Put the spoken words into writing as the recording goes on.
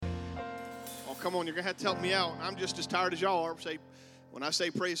come on, you're going to have to help me out. I'm just as tired as y'all are. When I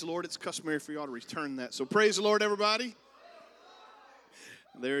say praise the Lord, it's customary for y'all to return that. So praise the Lord, everybody.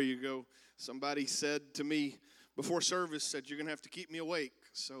 There you go. Somebody said to me before service, said, you're going to have to keep me awake.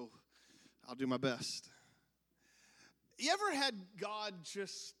 So I'll do my best. You ever had God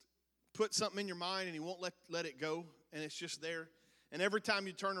just put something in your mind and he won't let it go, and it's just there? And every time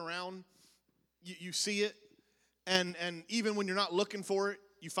you turn around, you see it. And even when you're not looking for it,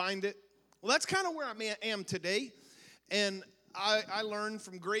 you find it. Well, that's kind of where I am today. And I learned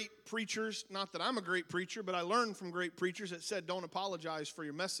from great preachers, not that I'm a great preacher, but I learned from great preachers that said, don't apologize for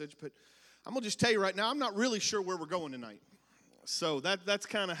your message. But I'm going to just tell you right now, I'm not really sure where we're going tonight. So that's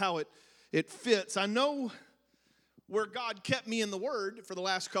kind of how it fits. I know where God kept me in the Word for the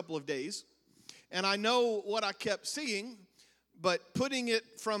last couple of days. And I know what I kept seeing, but putting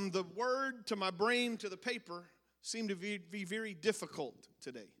it from the Word to my brain to the paper seemed to be very difficult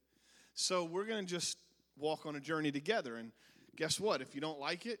today. So we're going to just walk on a journey together. And guess what? If you don't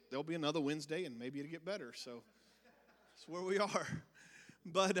like it, there'll be another Wednesday, and maybe it'll get better. So that's where we are.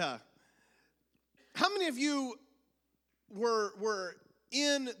 But how many of you were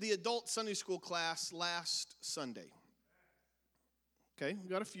in the adult Sunday school class last Sunday? Okay, we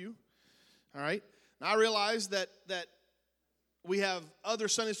got a few. All right. Now, I realize that we have other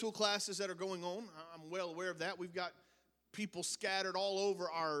Sunday school classes that are going on. I'm well aware of that. We've got people scattered all over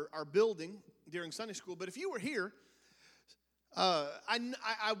our building during Sunday school. But if you were here, I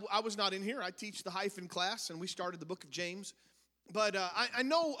was not in here. I teach the hyphen class, and we started the book of James. But I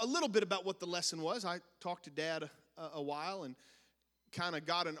know a little bit about what the lesson was. I talked to Dad a while and kind of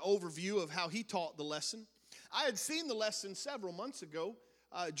got an overview of how he taught the lesson. I had seen the lesson several months ago,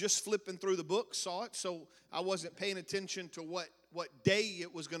 just flipping through the book, saw it. So I wasn't paying attention to what day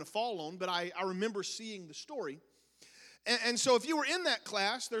it was going to fall on, but I remember seeing the story. And so if you were in that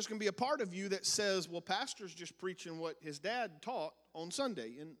class, there's going to be a part of you that says, well, pastor's just preaching what his dad taught on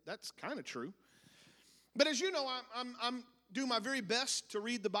Sunday. And that's kind of true. But as you know, I'm do my very best to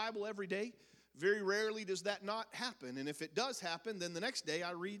read the Bible every day. Very rarely does that not happen. And if it does happen, then the next day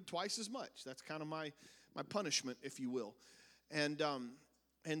I read twice as much. That's kind of my punishment, if you will. And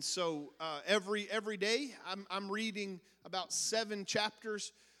so every day I'm reading about 7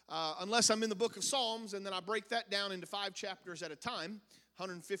 chapters. Unless I'm in the book of Psalms, and then I break that down into 5 chapters at a time,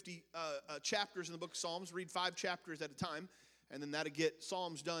 150 chapters in the book of Psalms, read 5 chapters at a time, and then that'll get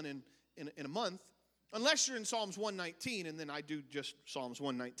Psalms done in a month. Unless you're in Psalms 119, and then I do just Psalms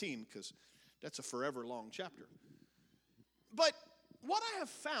 119, because that's a forever long chapter. But what I have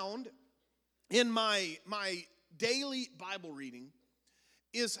found in my daily Bible reading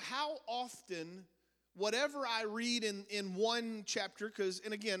is how often whatever I read in one chapter,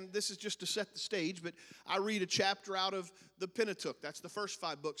 and again, this is just to set the stage, but I read a chapter out of the Pentateuch. That's the first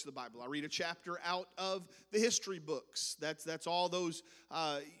 5 books of the Bible. I read a chapter out of the history books. That's all those,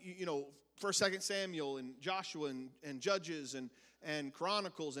 1st, 2nd Samuel and Joshua and Judges and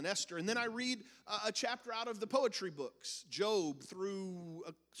Chronicles and Esther. And then I read a chapter out of the poetry books, Job through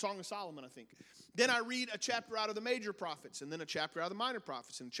a Song of Solomon, I think. Then I read a chapter out of the major prophets, and then a chapter out of the minor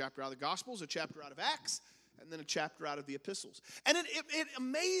prophets, and a chapter out of the Gospels, a chapter out of Acts, and then a chapter out of the epistles. And it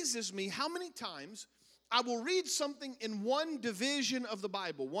amazes me how many times I will read something in one division of the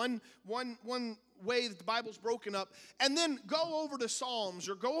Bible, one way that the Bible's broken up, and then go over to Psalms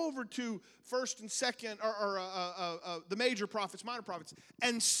or go over to 1st and 2nd or the major prophets, minor prophets,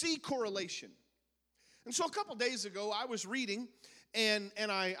 and see correlation. And so a couple days ago, I was reading, and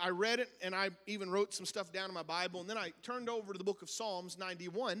I read it, and I even wrote some stuff down in my Bible, and then I turned over to the book of Psalms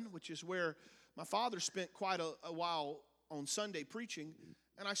 91, which is where my father spent quite a while on Sunday preaching,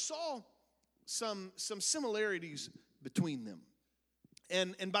 and I saw some similarities between them.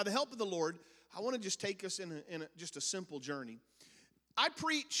 And by the help of the Lord, I want to just take us in just a simple journey. I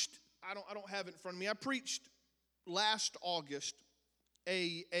preached, I don't have it in front of me, I preached last August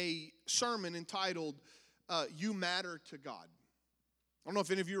a sermon entitled, You Matter to God. I don't know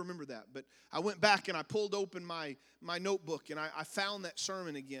if any of you remember that, but I went back and I pulled open my notebook and I found that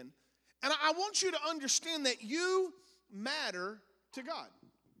sermon again. And I want you to understand that you matter to God.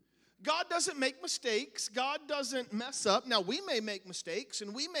 God doesn't make mistakes. God doesn't mess up. Now, we may make mistakes,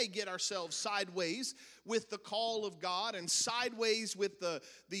 and we may get ourselves sideways with the call of God and sideways with the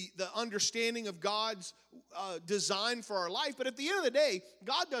understanding of God's design for our life. But at the end of the day,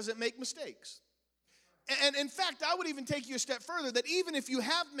 God doesn't make mistakes. And in fact, I would even take you a step further, that even if you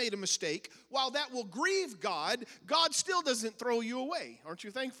have made a mistake, while that will grieve God, God still doesn't throw you away. Aren't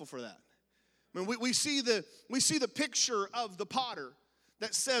you thankful for that? I mean, we see the picture of the potter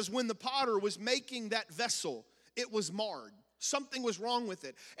that says when the potter was making that vessel, it was marred. Something was wrong with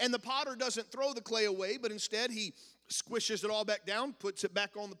it. And the potter doesn't throw the clay away, but instead he squishes it all back down, puts it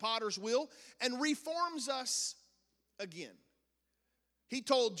back on the potter's wheel, and reforms us again. He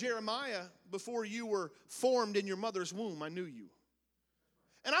told Jeremiah, before you were formed in your mother's womb, I knew you.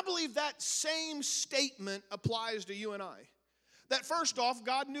 And I believe that same statement applies to you and I. That first off,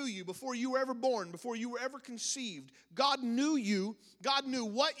 God knew you before you were ever born, before you were ever conceived. God knew you. God knew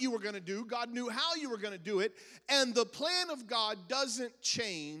what you were going to do. God knew how you were going to do it. And the plan of God doesn't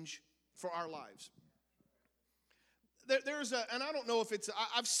change for our lives. And I don't know if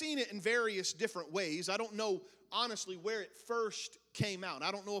I've seen it in various different ways. I don't know, honestly, where it first came out.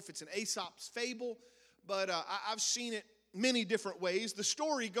 I don't know if it's an Aesop's fable, but I've seen it many different ways. The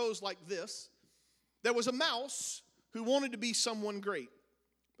story goes like this. There was a mouse who wanted to be someone great,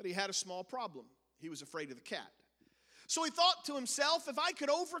 but he had a small problem. He was afraid of the cat. So he thought to himself, if I could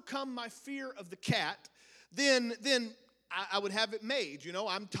overcome my fear of the cat, then I would have it made. You know,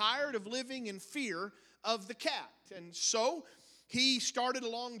 I'm tired of living in fear of the cat. And so he started a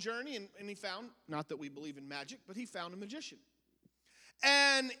long journey, and he found, not that we believe in magic, but he found a magician.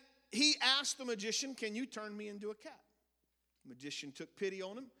 And he asked the magician, can you turn me into a cat? The magician took pity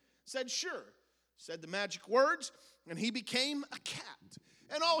on him, said, sure. Said the magic words, and he became a cat.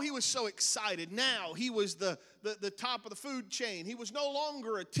 And oh, he was so excited. Now he was the top of the food chain. He was no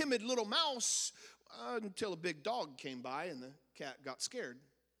longer a timid little mouse until a big dog came by and the cat got scared.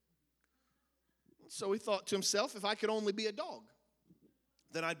 So he thought to himself, if I could only be a dog,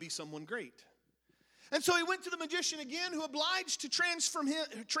 then I'd be someone great. And so he went to the magician again, who obliged to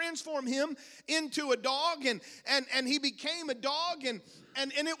transform him into a dog, and he became a dog, and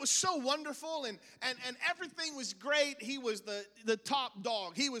it was so wonderful, and everything was great. He was the top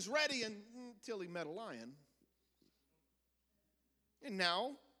dog. He was ready until he met a lion. And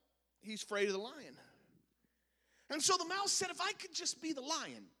now he's afraid of the lion. And so the mouse said, if I could just be the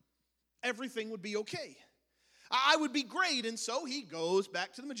lion, everything would be okay. I would be great. And so he goes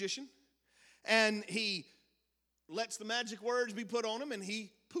back to the magician, and he lets the magic words be put on him, and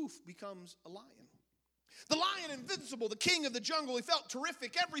he, poof, becomes a lion. The lion, invincible, the king of the jungle, he felt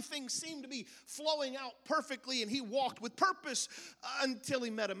terrific. Everything seemed to be flowing out perfectly, and he walked with purpose until he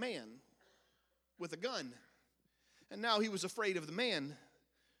met a man with a gun. And now he was afraid of the man.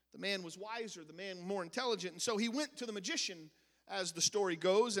 The man was wiser, the man more intelligent, and so he went to the magician, as the story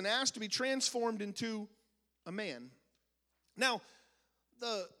goes, and asked to be transformed into a man. Now,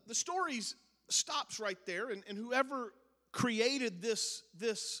 the stories stops right there, and whoever created this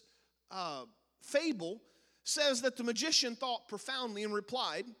fable says that the magician thought profoundly and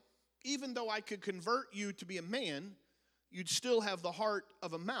replied, even though I could convert you to be a man, you'd still have the heart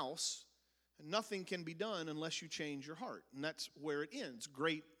of a mouse, and nothing can be done unless you change your heart. And that's where it ends.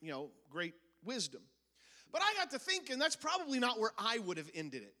 Great wisdom. But I got to thinking, that's probably not where I would have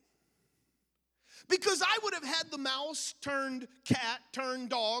ended it. Because I would have had the mouse turned cat, turned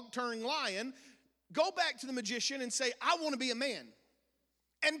dog, turned lion, go back to the magician and say, I want to be a man.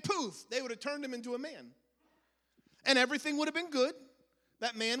 And poof, they would have turned him into a man. And everything would have been good.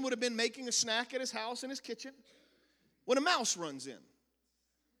 That man would have been making a snack at his house in his kitchen when a mouse runs in.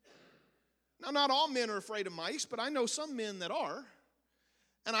 Now, not all men are afraid of mice, but I know some men that are.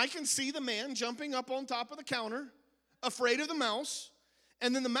 And I can see the man jumping up on top of the counter, afraid of the mouse,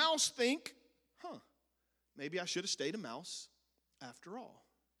 and then the mouse think, maybe I should have stayed a mouse after all.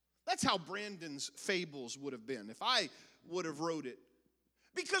 That's how Brandon's fables would have been if I would have wrote it.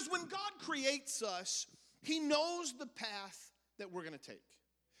 Because when God creates us, he knows the path that we're going to take.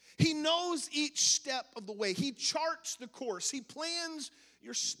 He knows each step of the way. He charts the course. He plans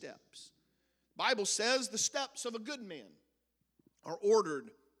your steps. The Bible says the steps of a good man are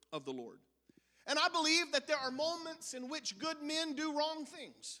ordered of the Lord. And I believe that there are moments in which good men do wrong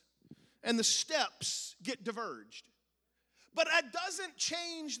things, and the steps get diverged. But that doesn't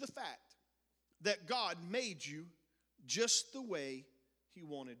change the fact that God made you just the way he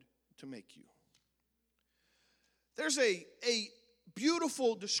wanted to make you. There's a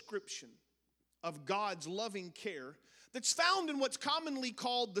beautiful description of God's loving care that's found in what's commonly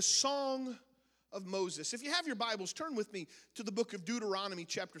called the Song of Moses. If you have your Bibles, turn with me to the book of Deuteronomy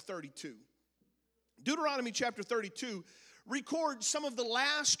chapter 32. Deuteronomy chapter 32 records some of the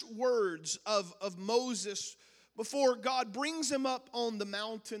last words of Moses before God brings him up on the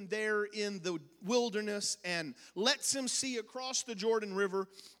mountain there in the wilderness and lets him see across the Jordan River,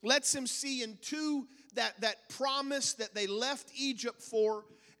 lets him see into that promise that they left Egypt for.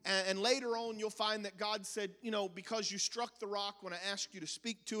 And later on, you'll find that God said, because you struck the rock when I asked you to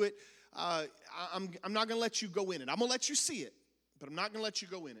speak to it, I'm not going to let you go in it. I'm going to let you see it, but I'm not going to let you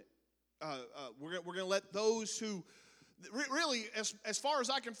go in it. We're going to let those who Really, as far as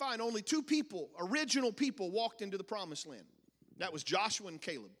I can find, only two people, original people, walked into the promised land. That was Joshua and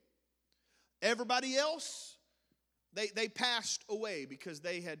Caleb. Everybody else, they passed away because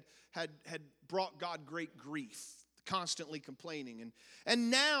they had brought God great grief, constantly complaining. And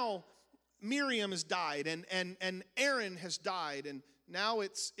now Miriam has died, and Aaron has died, and now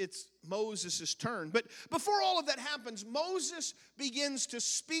it's Moses' turn. But before all of that happens, Moses begins to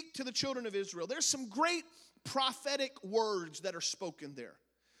speak to the children of Israel. There's some great prophetic words that are spoken there.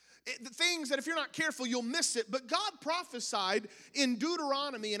 The things that if you're not careful, you'll miss it. But God prophesied in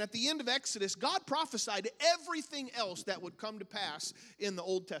Deuteronomy and at the end of Exodus, God prophesied everything else that would come to pass in the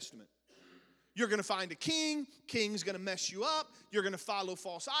Old Testament. You're going to find a king. King's going to mess you up. You're going to follow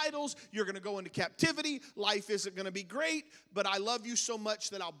false idols. You're going to go into captivity. Life isn't going to be great, but I love you so much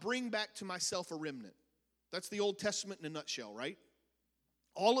that I'll bring back to myself a remnant. That's the Old Testament in a nutshell, right?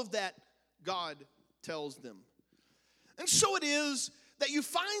 All of that God tells them. And so it is that you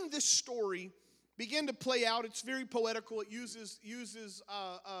find this story begin to play out. It's very poetical. It uses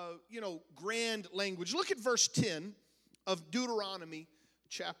grand language. Look at verse 10 of Deuteronomy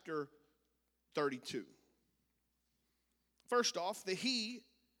chapter 32. First off, the he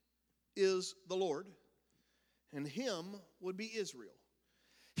is the Lord, and him would be Israel.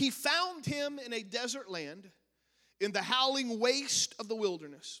 He found him in a desert land, in the howling waste of the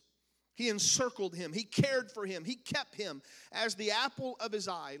wilderness. He encircled him. He cared for him. He kept him as the apple of his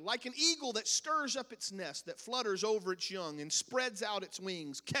eye, like an eagle that stirs up its nest, that flutters over its young and spreads out its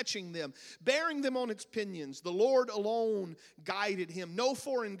wings, catching them, bearing them on its pinions. The Lord alone guided him. No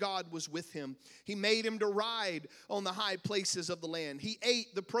foreign god was with him. He made him to ride on the high places of the land. He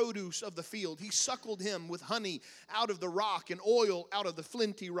ate the produce of the field. He suckled him with honey out of the rock and oil out of the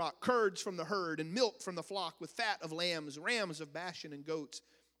flinty rock, curds from the herd and milk from the flock, with fat of lambs, rams of Bashan and goats,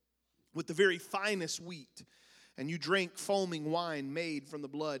 with the very finest wheat, and you drank foaming wine made from the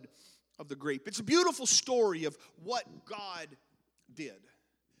blood of the grape. It's a beautiful story of what God did.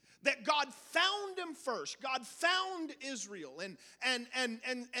 That God found him first. God found Israel and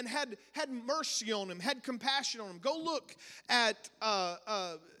had mercy on him, had compassion on him. Go look at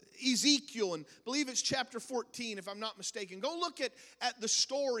Ezekiel, and I believe it's chapter 14, if I'm not mistaken. Go look at the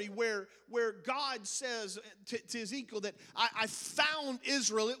story where God says to Ezekiel that I found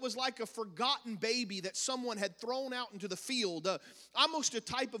Israel. It was like a forgotten baby that someone had thrown out into the field, almost a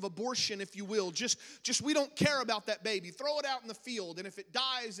type of abortion, if you will. Just we don't care about that baby. Throw it out in the field, and if it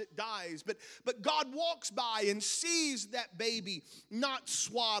dies, it dies. But God walks by and sees that baby not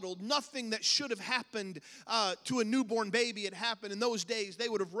swaddled. Nothing that should have happened to a newborn baby had happened. In those days, they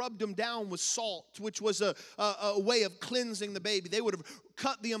would have rubbed him down with salt, which was a way of cleansing the baby. They would have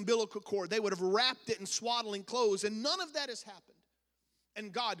cut the umbilical cord. They would have wrapped it in swaddling clothes, and none of that has happened.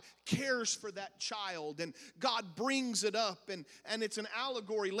 And God cares for that child, and God brings it up, and it's an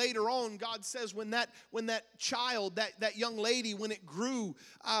allegory. Later on, God says when that child, that young lady, when it grew,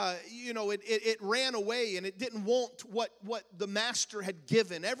 it ran away, and it didn't want what the master had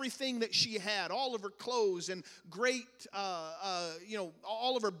given. Everything that she had, all of her clothes and great,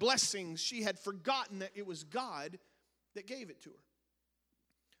 all of her blessings, she had forgotten that it was God that gave it to her.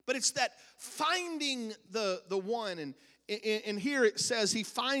 But it's that finding the one, and here it says he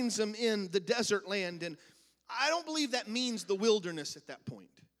finds them in the desert land, and I don't believe that means the wilderness at that point.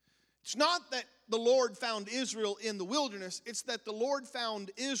 It's not that the Lord found Israel in the wilderness, it's that the Lord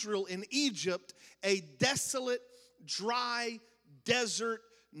found Israel in Egypt, a desolate, dry desert.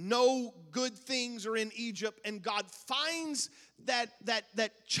 No good things are in Egypt, and God finds that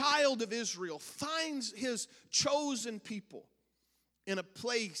child of Israel, finds his chosen people in a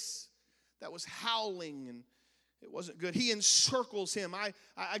place that was howling, and it wasn't good. He encircles him.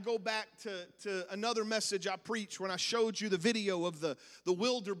 I go back to another message I preached when I showed you the video of the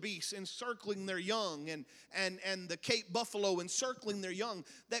wildebeest encircling their young, and the Cape buffalo encircling their young,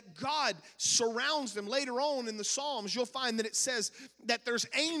 that God surrounds them. Later on in the Psalms, you'll find that it says that there's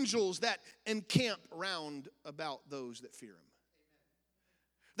angels that encamp round about those that fear him.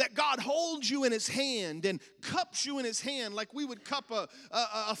 That God holds you in his hand and cups you in his hand like we would cup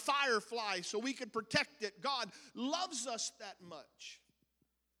a firefly so we could protect it. God loves us that much.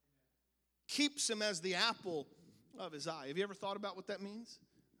 Keeps him as the apple of his eye. Have you ever thought about what that means?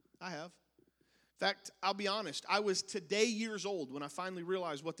 I have. In fact, I'll be honest. I was today years old when I finally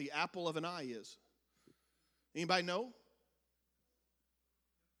realized what the apple of an eye is. Anybody know?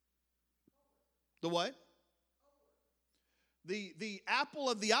 The what? The apple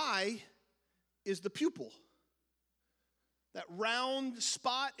of the eye is the pupil. That round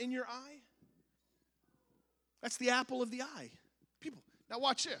spot in your eye. That's the apple of the eye. Pupil. Now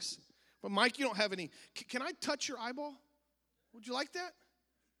watch this. But Mike, you don't have any. Can I touch your eyeball? Would you like that?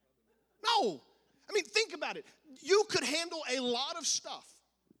 No. I mean, think about it. You could handle a lot of stuff.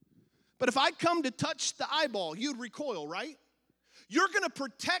 But if I come to touch the eyeball, you'd recoil, right? You're going to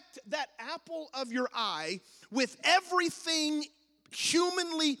protect that apple of your eye with everything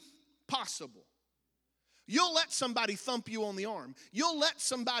humanly possible. You'll let somebody thump you on the arm. You'll let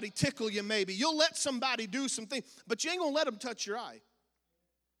somebody tickle you maybe. You'll let somebody do something, but you ain't going to let them touch your eye.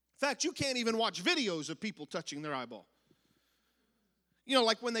 In fact, you can't even watch videos of people touching their eyeball. You know,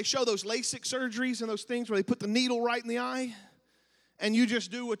 like when they show those LASIK surgeries and those things where they put the needle right in the eye, and you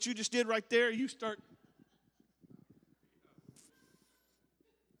just do what you just did right there. You start.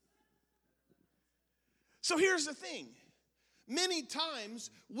 So here's the thing. Many times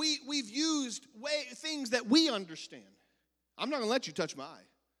we've used things that we understand. I'm not going to let you touch my eye.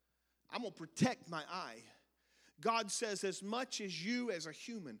 I'm going to protect my eye. God says, as much as you as a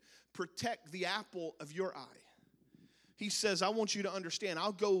human protect the apple of your eye, He says, I want you to understand,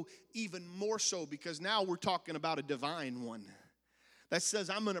 I'll go even more so, because now we're talking about a divine one that says,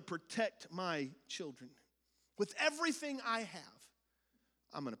 I'm going to protect my children. With everything I have,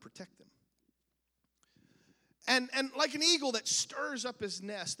 I'm going to protect them. And like an eagle that stirs up his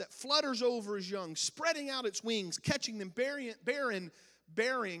nest, that flutters over his young, spreading out its wings, catching them,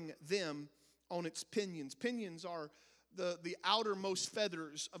 bearing them on its pinions. Pinions are the outermost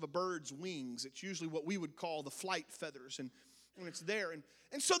feathers of a bird's wings. It's usually what we would call the flight feathers, and it's there.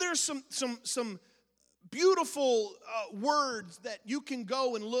 And so there's some beautiful words that you can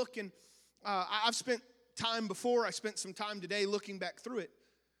go and look, and I've spent time before. I spent some time today looking back through it.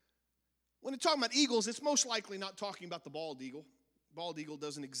 When it's talking about eagles, it's most likely not talking about the bald eagle. Bald eagle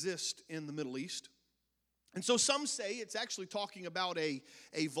doesn't exist in the Middle East. And so some say it's actually talking about a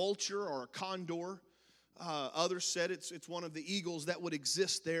vulture or a condor. Others said it's one of the eagles that would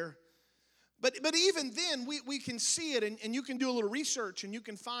exist there. But even then, we can see it, and you can do a little research, and you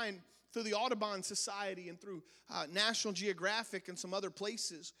can find through the Audubon Society and through National Geographic and some other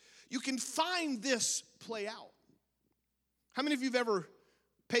places, you can find this play out. How many of you have ever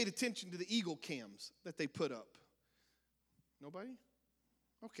paid attention to the eagle cams that they put up? Nobody?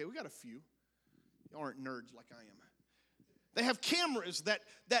 Okay, we got a few. You aren't nerds like I am. They have cameras that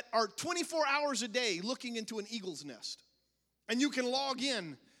are 24 hours a day looking into an eagle's nest. And you can log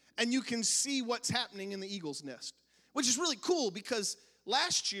in and you can see what's happening in the eagle's nest, which is really cool, because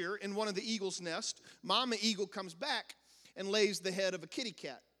last year in one of the eagle's nest, Mama Eagle comes back and lays the head of a kitty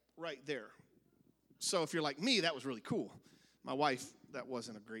cat right there. So if you're like me, that was really cool. My wife, that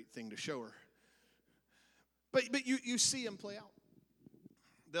wasn't a great thing to show her. But you see them play out.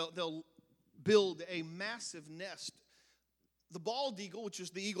 They'll build a massive nest. The bald eagle, which is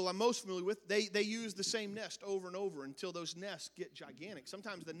the eagle I'm most familiar with, they use the same nest over and over until those nests get gigantic.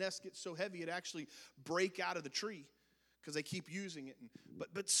 Sometimes the nest gets so heavy it actually break out of the tree because they keep using it.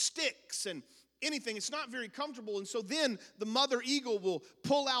 But sticks and anything, it's not very comfortable. And so then the mother eagle will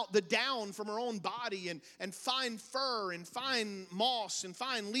pull out the down from her own body and find fur and find moss and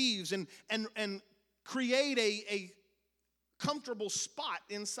find leaves and create a comfortable spot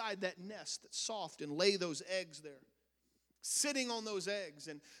inside that nest that's soft and lay those eggs there. Sitting on those eggs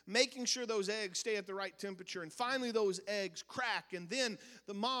and making sure those eggs stay at the right temperature. And finally those eggs crack, and then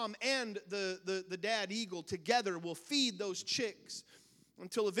the mom and the dad eagle together will feed those chicks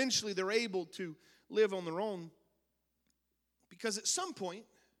until eventually they're able to live on their own. Because at some point,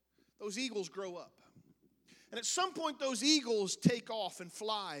 those eagles grow up. And at some point, those eagles take off and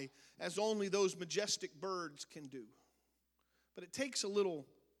fly as only those majestic birds can do. But it takes a little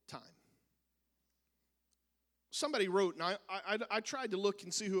time. Somebody wrote, and I tried to look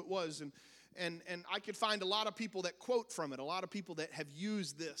and see who it was, and I could find a lot of people that quote from it, a lot of people that have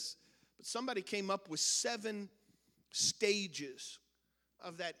used this. But somebody came up with 7 stages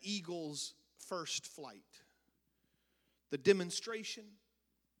of that eagle's first flight. The demonstration,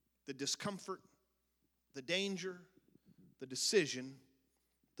 the discomfort, the danger, the decision,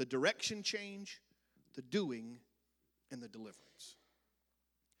 the direction change, the doing, and the deliverance.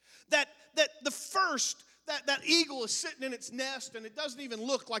 That the first, that eagle is sitting in its nest, and it doesn't even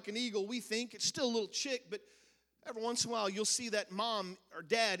look like an eagle, we think. It's still a little chick, but every once in a while you'll see that mom or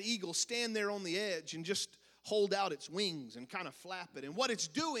dad eagle stand there on the edge and just hold out its wings and kind of flap it. And what it's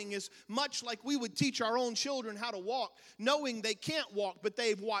doing is much like we would teach our own children how to walk, knowing they can't walk, but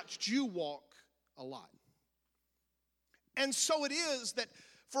they've watched you walk a lot. And so it is that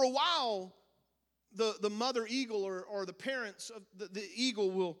for a while, the mother eagle or the parents of the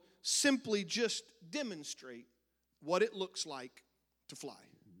eagle will simply just demonstrate what it looks like to fly.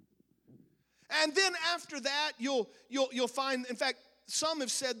 And then after that, you'll find, in fact, some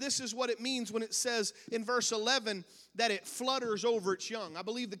have said this is what it means when it says in verse 11 that it flutters over its young. I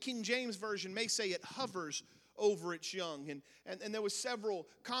believe the King James Version may say it hovers over its young. And there was several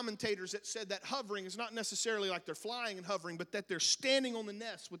commentators that said that hovering is not necessarily like they're flying and hovering, but that they're standing on the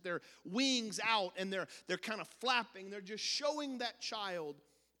nest with their wings out and they're kind of flapping. They're just showing that child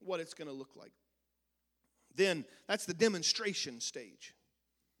what it's going to look like. Then that's the demonstration stage.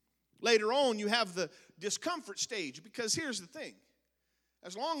 Later on, you have the discomfort stage, because here's the thing.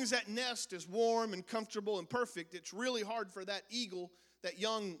 As long as that nest is warm and comfortable and perfect, it's really hard for that eagle, that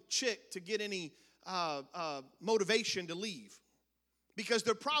young chick, to get any motivation to leave. Because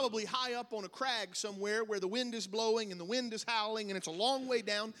they're probably high up on a crag somewhere where the wind is blowing and the wind is howling and it's a long way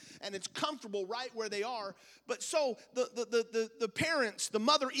down and it's comfortable right where they are. But so the parents, the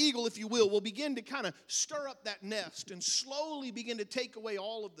mother eagle, if you will begin to kind of stir up that nest and slowly begin to take away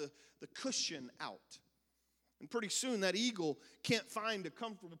all of the cushion out. And pretty soon that eagle can't find a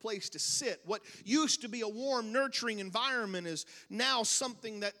comfortable place to sit. What used to be a warm, nurturing environment is now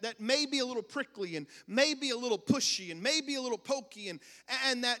something that may be a little prickly and may be a little pushy and may be a little pokey.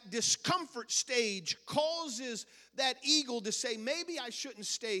 And that discomfort stage causes that eagle to say, maybe I shouldn't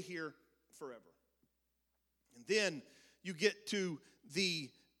stay here forever. And then you get to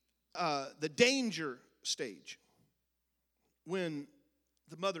the danger stage, when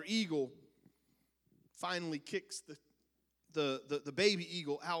the mother eagle finally kicks the baby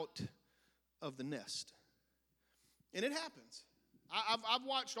eagle out of the nest. And it happens. I've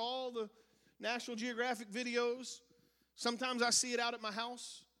watched all the National Geographic videos. Sometimes I see it out at my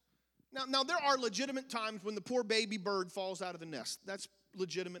house. Now there are legitimate times when the poor baby bird falls out of the nest. That's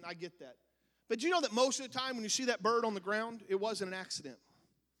legitimate, I get that. But you know that most of the time when you see that bird on the ground, it wasn't an accident.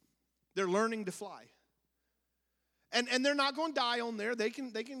 They're learning to fly. And they're not going to die on there. They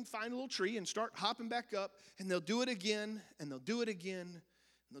can find a little tree and start hopping back up, and they'll do it again, and they'll do it again, and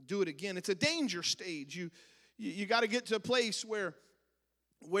they'll do it again. It's a danger stage. You got to get to a place where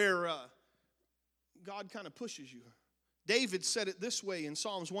God kind of pushes you. David said it this way in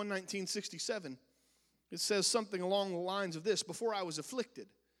Psalms 119:67. It says something along the lines of this: before I was afflicted,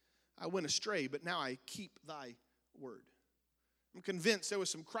 I went astray, but now I keep thy word. I'm convinced there was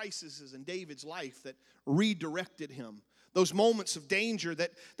some crises in David's life that redirected him. Those moments of danger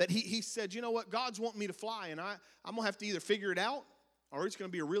that he said, you know what, God's wanting me to fly, and I'm going to have to either figure it out or it's going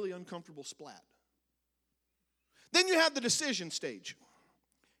to be a really uncomfortable splat. Then you have the decision stage.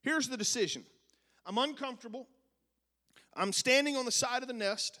 Here's the decision. I'm uncomfortable. I'm standing on the side of the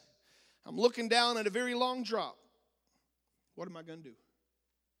nest. I'm looking down at a very long drop. What am I going to do?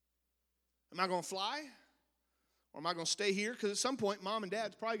 Am I going to fly? Or am I going to stay here? Because at some point, Mom and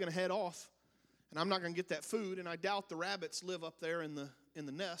Dad's probably going to head off, and I'm not going to get that food, and I doubt the rabbits live up there in the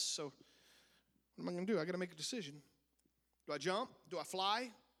nest. So what am I going to do? I got to make a decision. Do I jump? Do I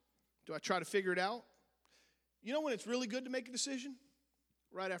fly? Do I try to figure it out? You know when it's really good to make a decision?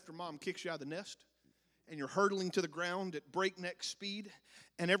 Right after Mom kicks you out of the nest, and you're hurtling to the ground at breakneck speed,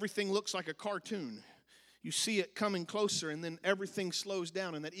 and everything looks like a cartoon. You see it coming closer, and then everything slows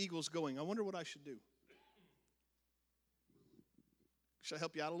down, and that eagle's going, I wonder what I should do. Should I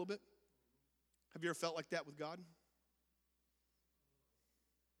help you out a little bit? Have you ever felt like that with God?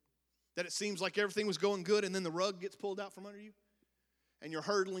 That it seems like everything was going good and then the rug gets pulled out from under you? And you're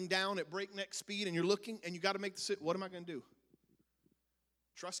hurtling down at breakneck speed and you're looking and you got to make the decision. What am I going to do?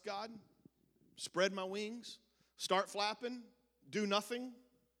 Trust God? Spread my wings? Start flapping? Do nothing?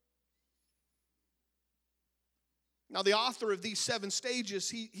 Now, the author of these 7 stages,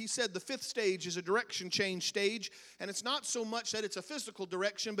 he said the 5th stage is a direction change stage, and it's not so much that it's a physical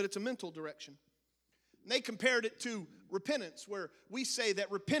direction, but it's a mental direction. And they compared it to repentance, where we say that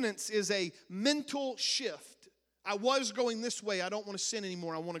repentance is a mental shift. I was going this way. I don't want to sin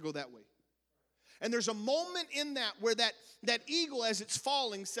anymore. I want to go that way. And there's a moment in that where that eagle, as it's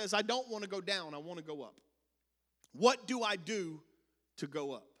falling, says, I don't want to go down. I want to go up. What do I do to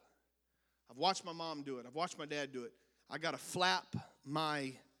go up? I've watched my mom do it. I've watched my dad do it. I got to flap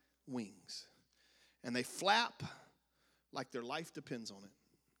my wings. And they flap like their life depends on it.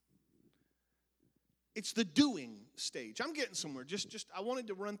 It's the doing stage. I'm getting somewhere. Just I wanted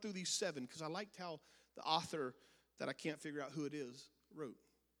to run through these 7 because I liked how the author, that I can't figure out who it is, wrote.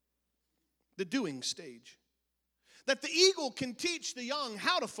 The doing stage. That the eagle can teach the young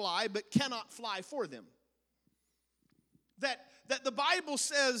how to fly but cannot fly for them. That the Bible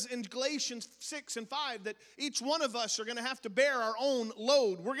says in Galatians 6 and 5 that each one of us are going to have to bear our own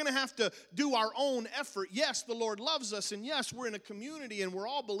load. We're going to have to do our own effort. Yes, the Lord loves us, and yes, we're in a community and we're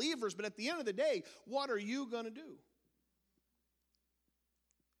all believers, but at the end of the day, what are you going to do?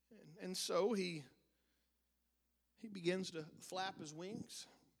 And so he he begins to flap his wings.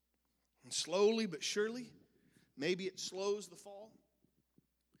 And slowly but surely, maybe it slows the fall.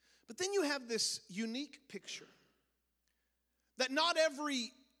 But then you have this unique picture that not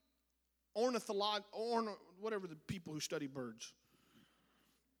every whatever the people who study birds,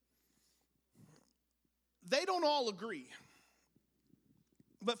 they don't all agree.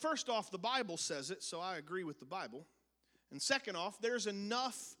 But first off, the Bible says it, so I agree with the Bible. And second off, there's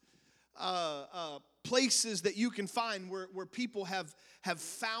enough places that you can find where people have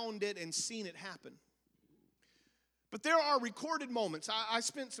found it and seen it happen. But there are recorded moments. I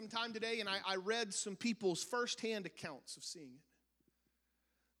spent some time today and I read some people's firsthand accounts of seeing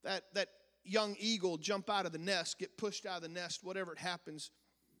it. That young eagle jump out of the nest, get pushed out of the nest, whatever it happens.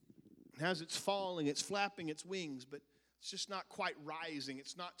 And as it's falling, it's flapping its wings, but it's just not quite rising.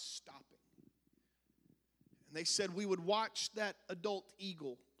 It's not stopping. And they said we would watch that adult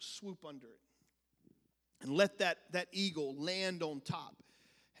eagle swoop under it and let that eagle land on top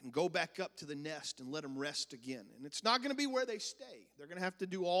and go back up to the nest and let them rest again. And it's not going to be where they stay. They're going to have to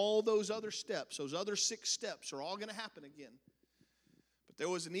do all those other steps. Those other 6 steps are all going to happen again. But there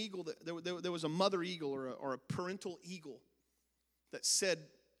was an eagle, there was a mother eagle or a parental eagle that said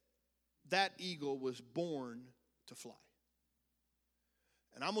that eagle was born to fly.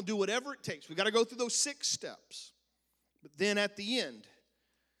 And I'm going to do whatever it takes. We've got to go through those 6 steps. But then at the end,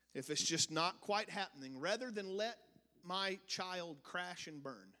 if it's just not quite happening, rather than let my child crash and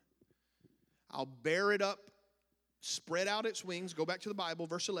burn, I'll bear it up, spread out its wings, go back to the Bible,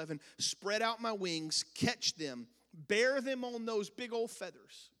 verse 11, spread out my wings, catch them, bear them on those big old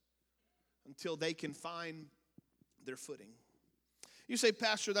feathers until they can find their footing. You say,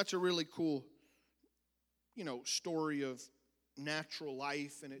 Pastor, that's a really cool, story of natural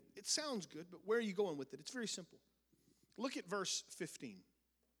life, and it sounds good, but where are you going with it? It's very simple. Look at verse 15.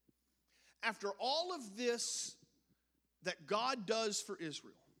 After all of this that God does for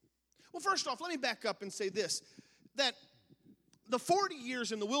Israel. Well, first off, let me back up and say this, that the 40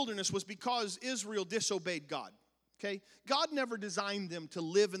 years in the wilderness was because Israel disobeyed God. Okay? God never designed them to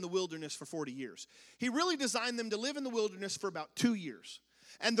live in the wilderness for 40 years. He really designed them to live in the wilderness for about 2 years.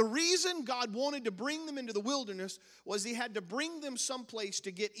 And the reason God wanted to bring them into the wilderness was he had to bring them someplace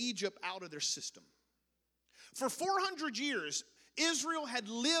to get Egypt out of their system. For 400 years, Israel had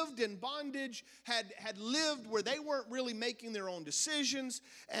lived in bondage, had lived where they weren't really making their own decisions,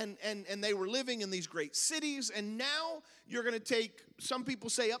 and they were living in these great cities. And now you're going to take, some people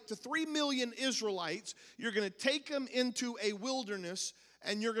say up to 3 million Israelites, you're going to take them into a wilderness,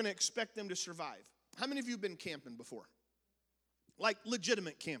 and you're going to expect them to survive. How many of you have been camping before? Like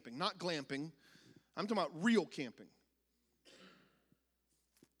legitimate camping, not glamping. I'm talking about real camping.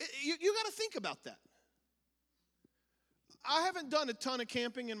 You got to think about that. I haven't done a ton of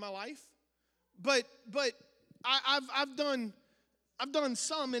camping in my life, but I've done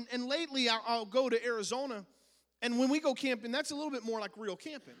some, and lately I'll go to Arizona, and when we go camping, that's a little bit more like real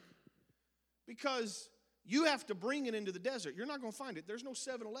camping, because you have to bring it into the desert. You're not going to find it. There's no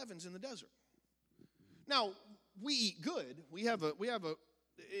 7-Elevens in the desert. Now, we eat good.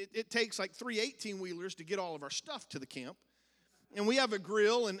 It takes like 3 18-wheelers to get all of our stuff to the camp, and we have a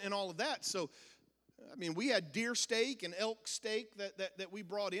grill and all of that. So, I mean, we had deer steak and elk steak that we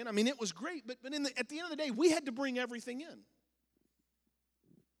brought in. I mean, it was great, but at the end of the day, we had to bring everything in.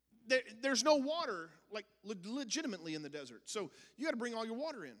 There's no water, like legitimately in the desert, so you got to bring all your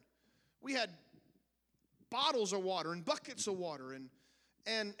water in. We had bottles of water and buckets of water,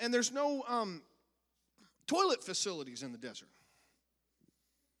 and there's no toilet facilities in the desert.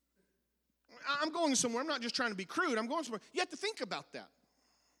 I'm going somewhere. I'm not just trying to be crude. I'm going somewhere. You have to think about that.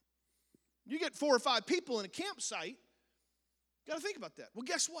 You get 4 or 5 people in a campsite, you got to think about that. Well,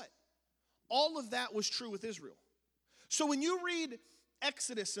 guess what? All of that was true with Israel. So when you read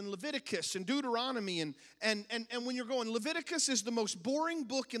Exodus and Leviticus and Deuteronomy and when you're going, Leviticus is the most boring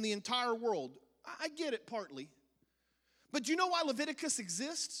book in the entire world. I get it partly. But do you know why Leviticus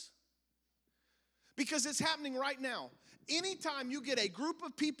exists? Because it's happening right now. Anytime you get a group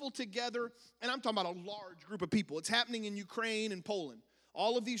of people together, and I'm talking about a large group of people, it's happening in Ukraine and Poland.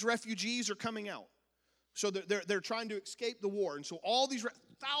 All of these refugees are coming out. So they're trying to escape the war. And so all these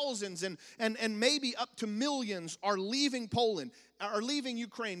thousands and maybe up to millions are leaving Poland, are leaving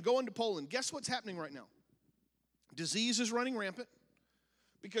Ukraine, going to Poland. Guess what's happening right now? Disease is running rampant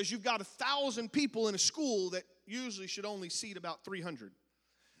because you've got 1,000 people in a school that usually should only seat about 300.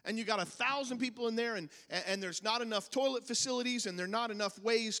 and you got 1,000 people in there, and there's not enough toilet facilities, and there are not enough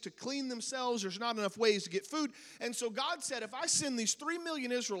ways to clean themselves, there's not enough ways to get food. And so God said, if I send these 3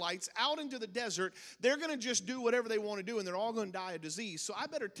 million Israelites out into the desert, they're going to just do whatever they want to do, and they're all going to die of disease. So I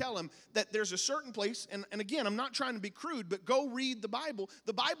better tell them that there's a certain place, and again, I'm not trying to be crude, but go read the Bible.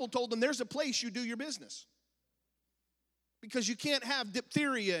 The Bible told them there's a place you do your business. Because you can't have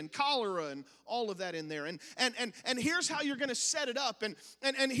diphtheria and cholera and all of that in there. And here's how you're going to set it up.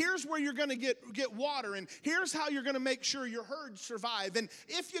 And here's where you're going to get water. And here's how you're going to make sure your herds survive. And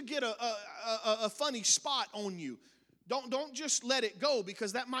if you get a funny spot on you, don't just let it go,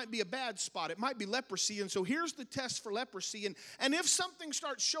 because that might be a bad spot. It might be leprosy. And so here's the test for leprosy. And if something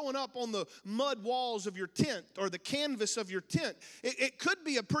starts showing up on the mud walls of your tent or the canvas of your tent, it could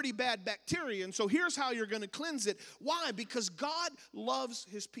be a pretty bad bacteria. And so here's how you're going to cleanse it. Why? Because God loves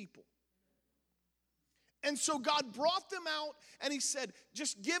his people. And so God brought them out, and he said,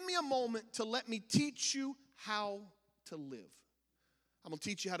 just give me a moment to let me teach you how to live. I'm going to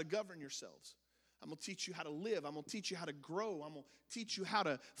teach you how to govern yourselves. I'm going to teach you how to live. I'm going to teach you how to grow. I'm going to teach you how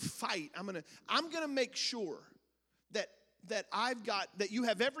to fight. I'm going to make sure that you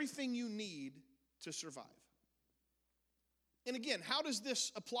have everything you need to survive. And again, how does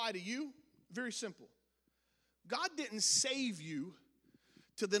this apply to you? Very simple. God didn't save you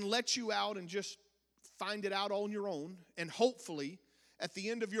to then let you out and just find it out on your own, and hopefully at the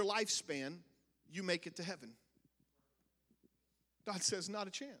end of your lifespan you make it to heaven. God says, not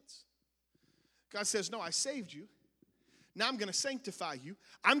a chance. God says, no, I saved you. Now I'm going to sanctify you.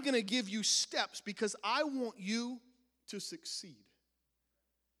 I'm going to give you steps because I want you to succeed.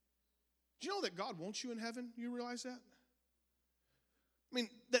 Do you know that God wants you in heaven? You realize that? I mean,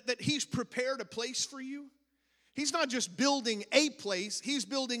 that he's prepared a place for you. He's not just building a place, he's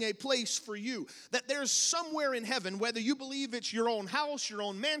building a place for you. That there's somewhere in heaven, whether you believe it's your own house, your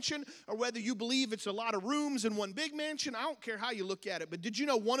own mansion, or whether you believe it's a lot of rooms in one big mansion, I don't care how you look at it. But did you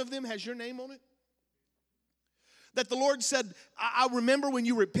know one of them has your name on it? That the Lord said, I remember when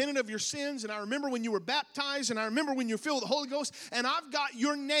you repented of your sins, and I remember when you were baptized, and I remember when you were filled with the Holy Ghost, and I've got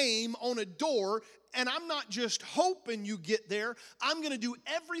your name on a door, and I'm not just hoping you get there. I'm going to do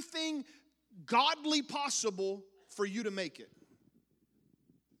everything godly possible for you to make it.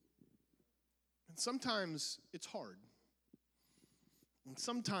 And sometimes it's hard. And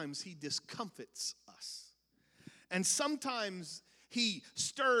sometimes he discomfits us. And sometimes he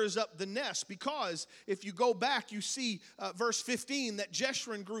stirs up the nest, because if you go back, you see verse 15, that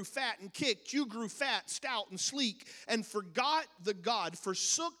Jeshurun grew fat and kicked. You grew fat, stout, and sleek, and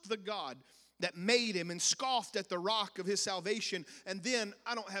forsook the God that made him, and scoffed at the rock of his salvation. And then,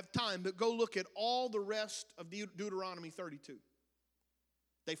 I don't have time, but go look at all the rest of Deuteronomy 32.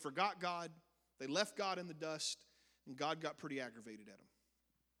 They forgot God, they left God in the dust, and God got pretty aggravated at them.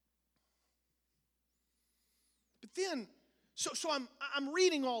 But then, so I'm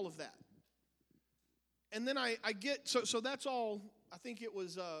reading all of that. And then I get, so that's all, I think it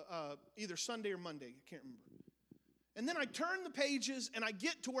was either Sunday or Monday, I can't remember. And then I turn the pages and I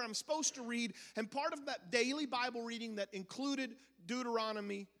get to where I'm supposed to read, and part of that daily Bible reading that included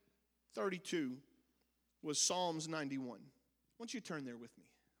Deuteronomy 32 was Psalms 91. Why don't you turn there with me?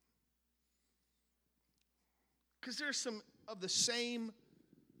 Because there's some of the same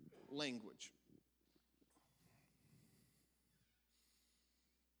language.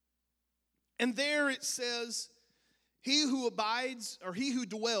 And there it says, he who abides, or he who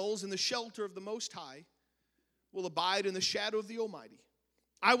dwells in the shelter of the Most High will abide in the shadow of the Almighty.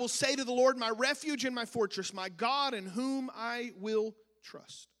 I will say to the Lord, my refuge and my fortress, my God in whom I will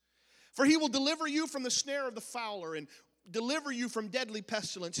trust. For he will deliver you from the snare of the fowler and deliver you from deadly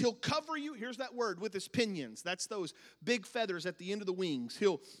pestilence. He'll cover you, here's that word, with his pinions. That's those big feathers at the end of the wings.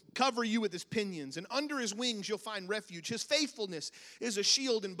 He'll cover you with his pinions, and under his wings you'll find refuge. His faithfulness is a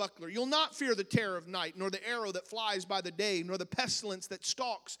shield and buckler. You'll not fear the terror of night, nor the arrow that flies by the day, nor the pestilence that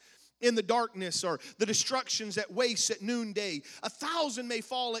stalks in the darkness, or the destructions that waste at noonday. 1,000 may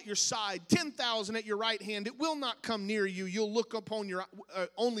fall at your side, 10,000 at your right hand. It will not come near you. You'll look upon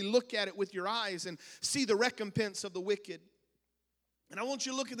only look at it with your eyes and see the recompense of the wicked. And I want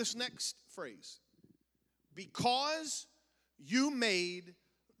you to look at this next phrase. Because you made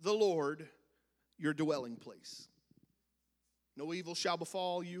the Lord your dwelling place. No evil shall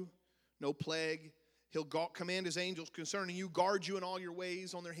befall you, no plague. He'll command his angels concerning you, guard you in all your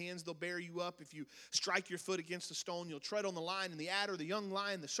ways. On their hands they'll bear you up. If you strike your foot against a stone, you'll tread on the lion and the adder, the young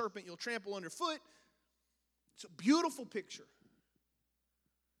lion, the serpent you'll trample underfoot. It's a beautiful picture.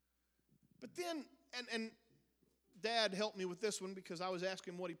 But then, and Dad helped me with this one because I was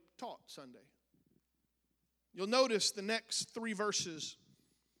asking what he taught Sunday. You'll notice the next 3 verses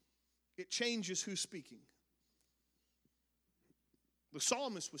it changes who's speaking. The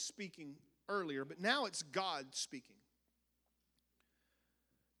psalmist was speaking earlier, but now it's God speaking.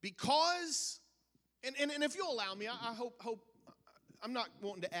 Because, and if you'll allow me, I hope I'm not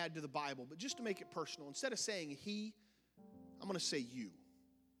wanting to add to the Bible, but just to make it personal, instead of saying he, I'm going to say you,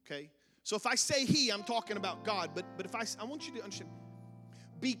 okay? So if I say he, I'm talking about God, but if I want you to understand,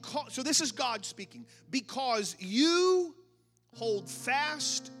 so this is God speaking. Because you hold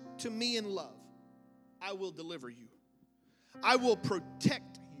fast to me in love, I will deliver you. I will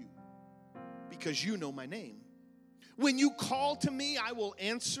protect you because you know my name. When you call to me, I will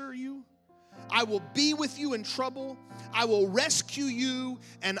answer you. I will be with you in trouble. I will rescue you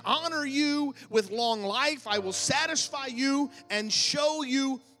and honor you with long life. I will satisfy you and show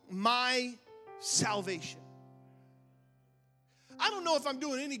you my salvation. I don't know if I'm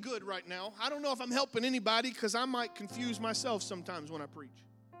doing any good right now. I don't know if I'm helping anybody because I might confuse myself sometimes when I preach.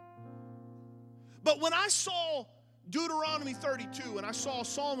 But when I saw Deuteronomy 32 and I saw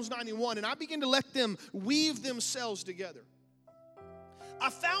Psalms 91 and I began to let them weave themselves together, I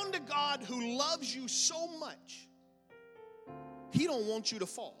found a God who loves you so much, he don't want you to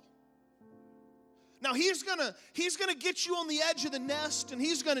fall. Now, he's gonna get you on the edge of the nest, and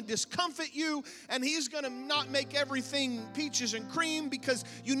he's gonna discomfort you, and he's gonna not make everything peaches and cream, because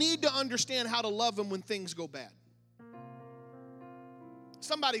you need to understand how to love him when things go bad.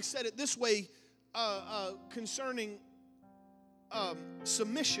 Somebody said it this way concerning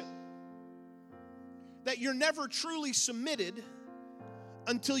submission, that you're never truly submitted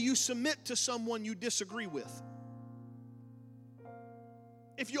until you submit to someone you disagree with.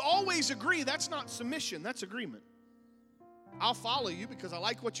 If you always agree, that's not submission, that's agreement. I'll follow you because I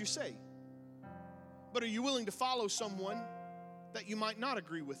like what you say. But are you willing to follow someone that you might not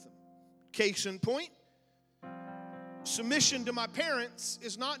agree with them? Case in point, submission to my parents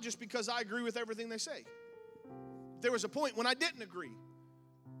is not just because I agree with everything they say. There was a point when I didn't agree,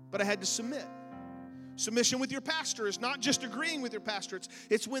 but I had to submit. Submission with your pastor is not just agreeing with your pastor.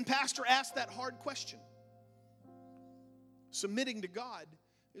 It's when pastor asks that hard question. Submitting to God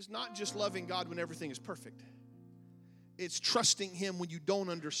is not just loving God when everything is perfect. It's trusting him when you don't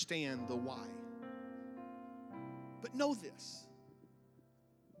understand the why. But know this: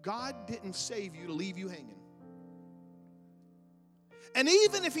 God didn't save you to leave you hanging. And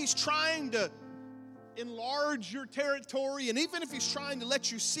even if he's trying to enlarge your territory, and even if he's trying to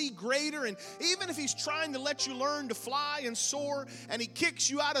let you see greater, and even if he's trying to let you learn to fly and soar, and he kicks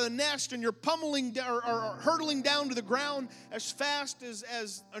you out of the nest and you're pummeling or hurtling down to the ground as fast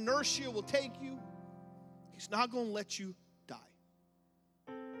as inertia will take you, he's not going to let you die.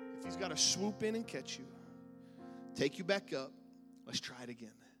 If he's got to swoop in and catch you, take you back up, let's try it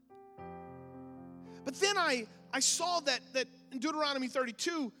again. But then I saw that in Deuteronomy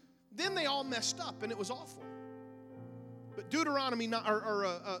 32, then they all messed up, and it was awful. But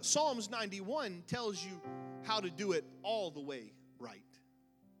Psalms 91 tells you how to do it all the way right.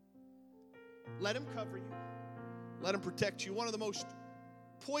 Let him cover you. Let him protect you. One of the most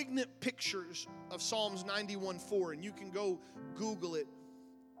poignant pictures of Psalms 91:4, and you can go Google it.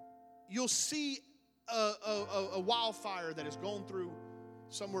 You'll see a wildfire that has gone through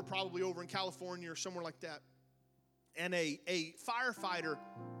somewhere, probably over in California or somewhere like that. And a firefighter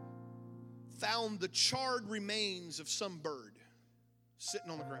found the charred remains of some bird sitting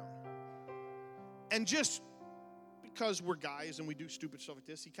on the ground. And just because we're guys and we do stupid stuff like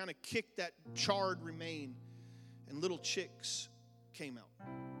this, he kind of kicked that charred remain, and little chicks came out.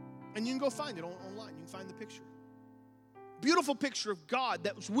 And you can go find it online. You can find the picture. Beautiful picture of God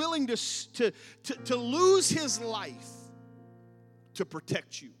that was willing to lose his life to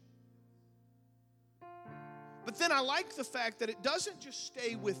protect you. But then I like the fact that it doesn't just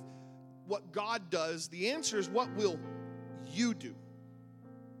stay with what God does. The answer is, what will you do?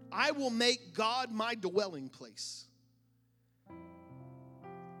 I will make God my dwelling place.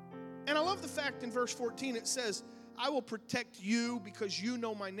 And I love the fact in verse 14 it says, I will protect you because you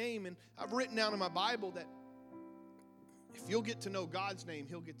know my name. And I've written down in my Bible that if you'll get to know God's name,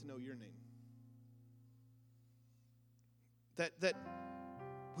 he'll get to know your name. That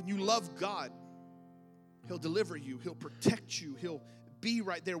when you love God, he'll deliver you, he'll protect you, he'll be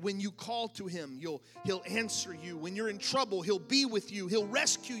right there. When you call to him, he'll answer you. When you're in trouble, he'll be with you, he'll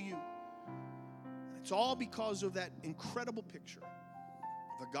rescue you. And it's all because of that incredible picture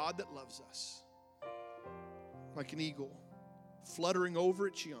of a God that loves us, like an eagle fluttering over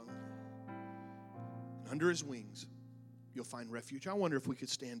its young. And under his wings, you'll find refuge. I wonder if we could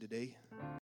stand today.